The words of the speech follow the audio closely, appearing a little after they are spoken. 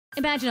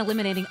Imagine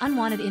eliminating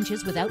unwanted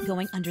inches without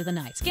going under the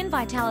knife. Skin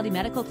Vitality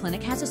Medical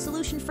Clinic has a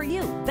solution for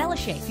you.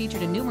 Velashape,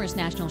 featured in numerous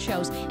national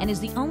shows and is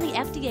the only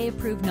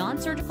FDA-approved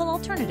non-surgical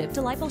alternative to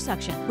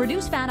liposuction.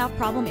 Reduce fat off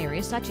problem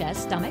areas such as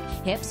stomach,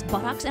 hips,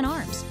 buttocks, and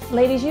arms.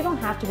 Ladies, you don't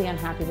have to be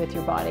unhappy with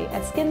your body.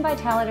 At Skin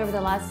Vitality over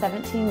the last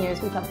 17 years,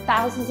 we've helped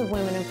thousands of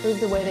women improve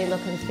the way they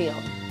look and feel.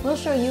 We'll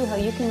show you how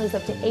you can lose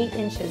up to 8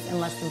 inches in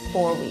less than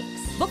 4 weeks.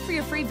 Book for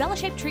your free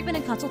Velashape treatment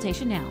and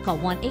consultation now. Call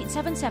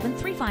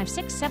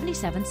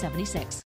 1-877-356-7776.